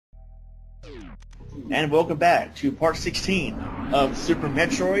And welcome back to part 16 of Super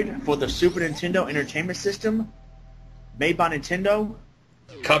Metroid for the Super Nintendo Entertainment System, made by Nintendo.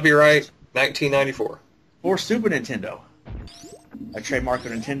 Copyright 1994. For Super Nintendo. A trademark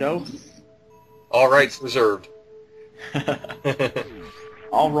of Nintendo. All rights reserved.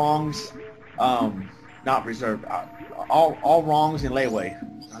 All wrongs, not reserved. All wrongs in layaway.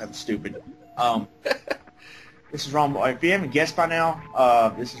 That was stupid. This is Ronmower. If you haven't guessed by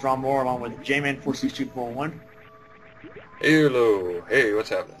now, this is Ronmower along with Jman 46241. Hello. Hey, what's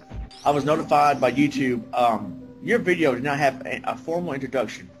happening? I was notified by YouTube. Your video did not have a formal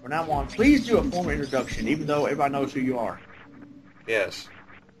introduction. From now on, please do a formal introduction, even though everybody knows who you are. Yes.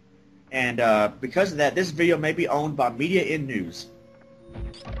 And because of that, this video may be owned by Media in News.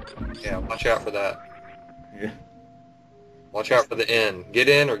 Yeah, watch out for that. Yeah. Watch out for the N. Get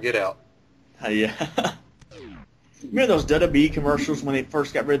in or get out. Yeah. Remember those WWE commercials when they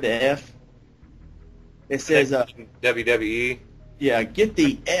first got rid of the F? It says, WWE. yeah, get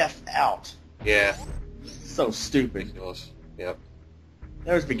the F out. Yeah. So stupid. Ridiculous. Yep.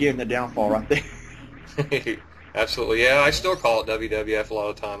 There's beginning the downfall right there. Absolutely. Yeah, I still call it WWF a lot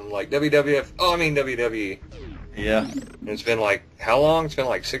of time. I'm like, WWF, oh, I mean WWE. Yeah. And it's been like, how long? It's been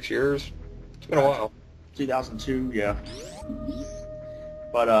like 6 years. It's been a while. 2002, yeah.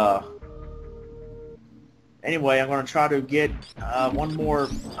 But, anyway, I'm going to try to get one more,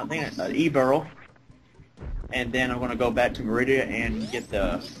 I think, an E-Barrel. And then I'm going to go back to Meridia and get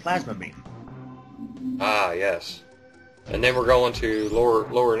the plasma beam. Ah, yes. And then we're going to lower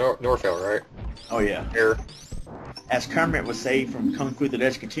Norfell, right? Oh, yeah. Here. As Kermit would say from Kung Fu The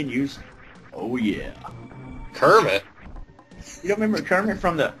Legend Continues, oh, yeah. Kermit? You don't remember Kermit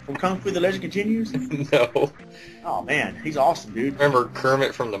from Kung Fu The Legend Continues? No. Oh, man. He's awesome, dude. Remember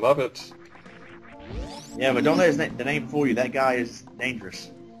Kermit from the Muppets? Yeah, but don't let the name fool you. That guy is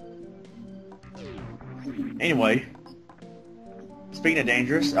dangerous. Anyway, speaking of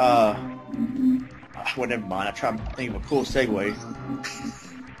dangerous, well, never mind. I tried to think of a cool segue.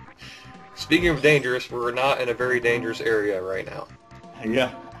 Speaking of dangerous, we're not in a very dangerous area right now.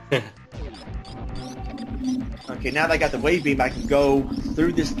 Yeah. Okay, now that I got the wave beam, I can go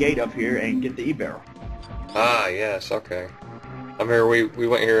through this gate up here and get the E-Barrel. Ah, yes, okay. I remember we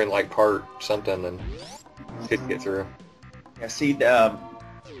went here in like part something and couldn't get through. Yeah, see,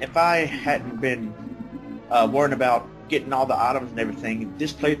 if I hadn't been worrying about getting all the items and everything,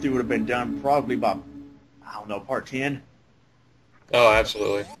 this playthrough would have been done probably by, I don't know, part 10. Oh,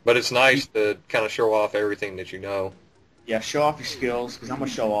 absolutely. But it's nice to kind of show off everything that you know. Yeah, show off your skills, because I'm going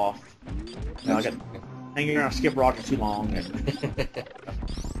to show off. You know, I got hanging around Skip Roger too long and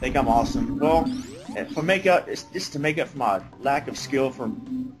think I'm awesome. Well, it's just to make up for my lack of skill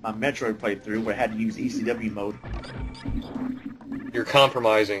from my Metroid playthrough where I had to use ECW mode. You're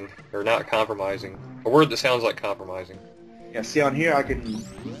compromising, or not compromising. A word that sounds like compromising. Yeah, see on here I can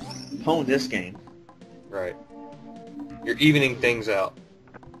hone this game. Right. You're evening things out.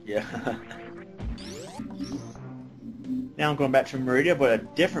 Yeah. Now I'm going back to Meridia, but a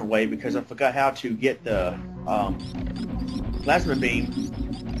different way because I forgot how to get the plasma beam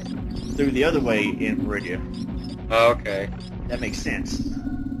through the other way in Meridia. Oh, okay. That makes sense.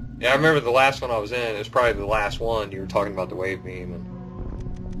 Yeah, I remember the last one I was in. It was probably the last one. You were talking about the wave beam.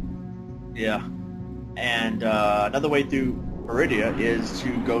 And... Yeah. And another way through Meridia is to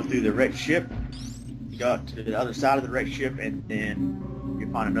go through the wrecked ship. You go to the other side of the wrecked ship, and then you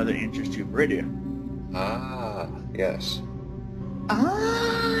find another entrance to Meridia. Ah, yes. Ah.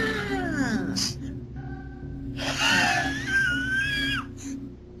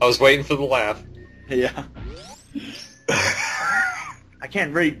 I was waiting for the laugh. Yeah. I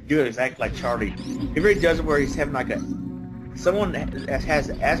can't really do it exactly like Charlie. He really does it where he's having like someone that has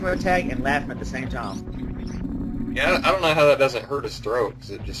an asthma attack and laughing at the same time. Yeah, I don't know how that doesn't hurt his throat,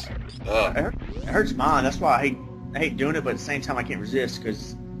 because it just... It hurts mine. That's why I hate doing it, but at the same time I can't resist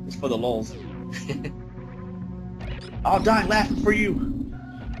because it's for the lulz. I'll die laughing for you.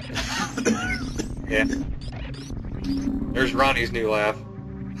 Yeah. There's Ronnie's new laugh.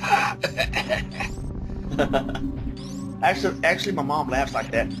 Actually, my mom laughs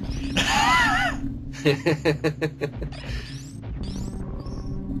like that.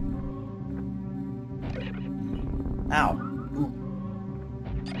 Ow.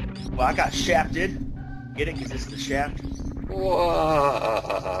 Well, I got shafted. Get it? Because it's the shaft.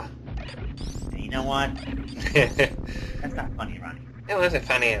 Whoa. And you know what? That's not funny, Ronnie. It wasn't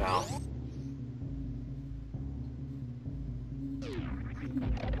funny at all.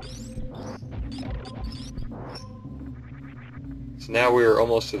 So now we are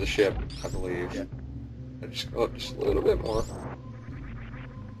almost to the ship, I believe. Yeah. I just go up just a little bit more.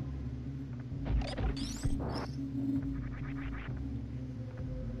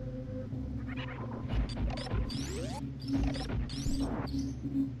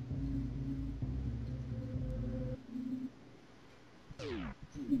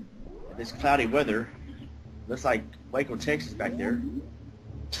 This cloudy weather looks like Waco, Texas back there.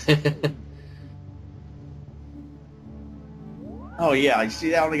 Oh yeah, you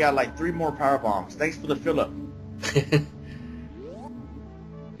see that only got like 3 more power bombs. Thanks for the fill up. You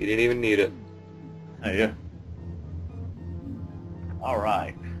didn't even need it. Oh yeah. All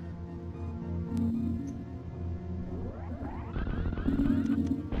right.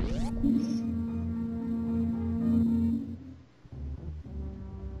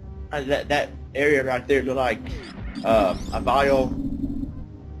 That area right there looked like a vial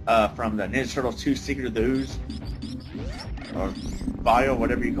from the Ninja Turtles 2 Secret of the Ooze. Or vial,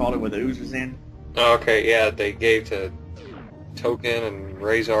 whatever you call it, where the ooze was in. Oh, okay, yeah, they gave to Token and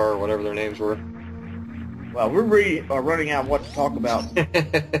Razor, or whatever their names were. Well, we're really running out of what to talk about.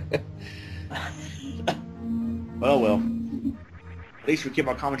 Well. At least we keep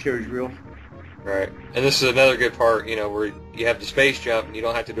our commentaries real. Right. And this is another good part, you know, where you have the space jump and you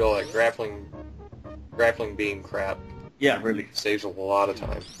don't have to do all that grappling beam crap. Yeah, really. It saves a lot of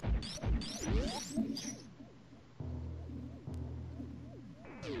time.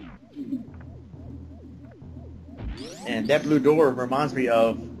 And that blue door reminds me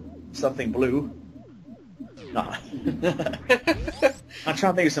of something blue. Nah. I'm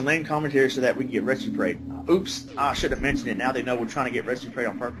trying to think of some lame commentary so that we can get Retrograde. Oops, I should have mentioned it. Now they know we're trying to get Retrograde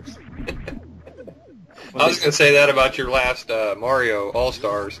on purpose. I was going to say that about your last Mario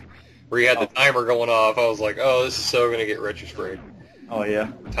All-Stars, where you had the timer going off. I was like, oh, this is so going to get Retrograde. Oh,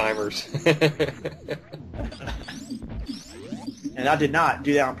 yeah. Timers. And I did not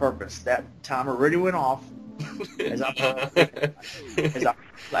do that on purpose. That timer already went off as I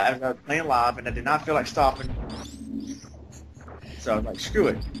was playing live, and I did not feel like stopping. So I was like, screw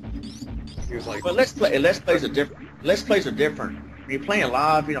it. He was like, But let's plays are different. Let's plays are different. When you're playing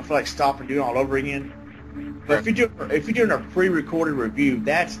live, you don't feel like stopping, doing it all over again. But if you're doing a pre-recorded review,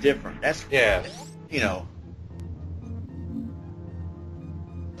 that's different. That's yeah. You know.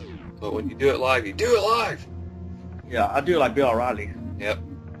 But when you do it live, you do it live. Yeah, I do it like Bill O'Reilly. Yep.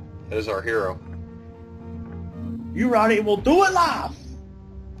 That is our hero. You Roddy, will do it live.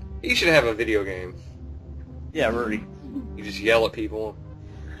 He should have a video game. Yeah, really. You just yell at people.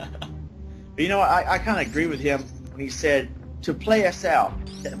 But you know what? I kind of agree with him when he said to play us out.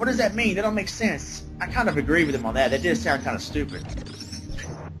 What does that mean? That don't make sense. I kind of agree with him on that. That did sound kind of stupid.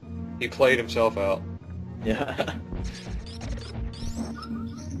 He played himself out. Yeah.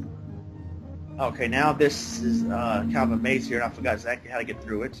 Okay, now this is kind of a maze here, and I forgot exactly how to get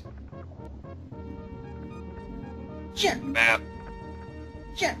through it. Jump! Map.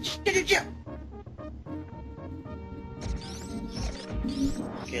 Jump! Jump!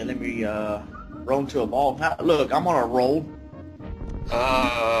 Okay, let me roll into a ball. Now, look, I'm on a roll.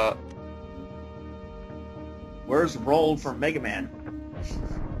 Where's the roll from Mega Man?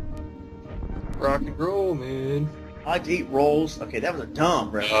 Rock and roll, man. I like to eat rolls. Okay, that was a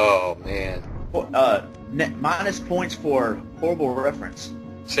dumb reference. Oh, man. Minus points for horrible reference.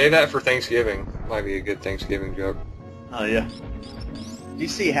 Save that for Thanksgiving. Might be a good Thanksgiving joke. Oh, yeah. Did you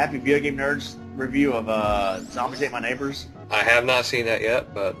see Happy Video Game Nerds review of Zombies Ate My Neighbors? I have not seen that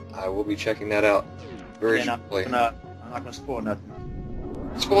yet, but I will be checking that out very shortly. I'm not going to spoil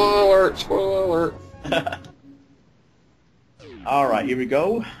nothing. Spoiler alert! Spoiler alert! All right, here we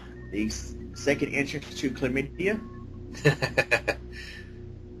go. The second entrance to Chlamydia.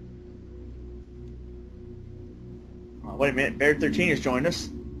 Wait a minute, Bear 13 has joined us.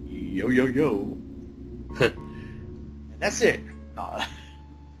 Yo, yo, yo. And that's it.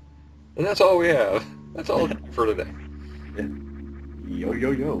 And that's all we have. That's all for today. Yo,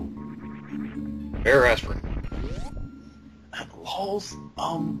 yo, yo. Bear aspirin. Lols,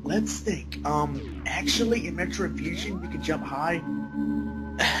 let's think. Actually, in Metroid Fusion, you can jump high.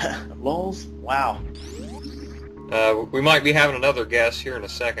 Lols, wow. We might be having another guest here in a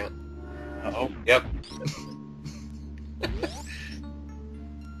second. Uh-oh. Yep.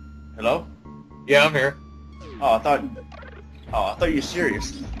 Hello? Yeah, I'm here. Oh, I thought you were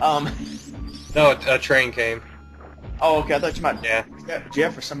serious. No, a train came. Oh, okay, I thought you might... Yeah.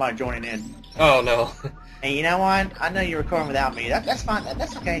 Jeff or somebody joining in. Oh, no. Hey, you know what? I know you're recording without me. That's fine.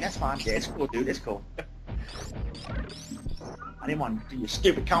 That's okay. That's fine. Yeah, it's cool, dude. It's cool. I didn't want to do your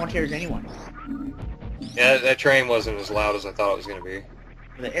stupid commentaries anyway. Yeah, that train wasn't as loud as I thought it was going to be.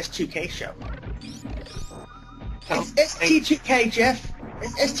 For the S2K show. Oh, It's ST2K, Jeff.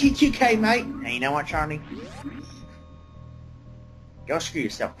 It's ST2K, mate. Hey, you know what, Charlie? Go screw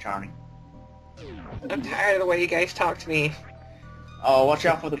yourself, Charlie. I'm tired of the way you guys talk to me. Oh, watch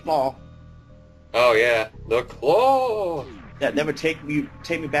out for the fall. Oh yeah, the claw. That would take me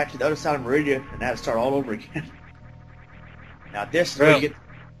back to the other side of Meridia, and that'd start all over again. Now this is where you get.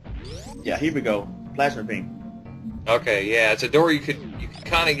 Yeah, here we go. Plasma beam. Okay, yeah, it's a door you could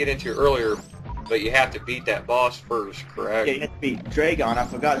kind of get into earlier, but you have to beat that boss first, correct? Yeah, you have to beat Dragon. I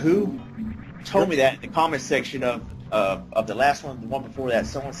forgot who told me that in the comment section of the last one, the one before that.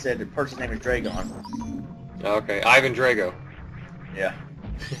 Someone said the person's name is Dragon. Okay, Ivan Drago. Yeah.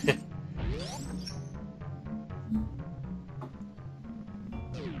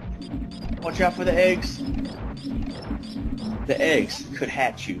 Watch out for the eggs. The eggs could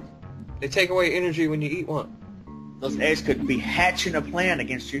hatch you. They take away energy when you eat one. Those eggs could be hatching a plan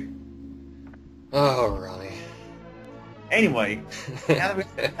against you. Oh, Ronnie. Anyway, now that we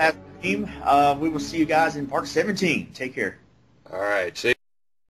have the team, we will see you guys in part 17. Take care. All right, see.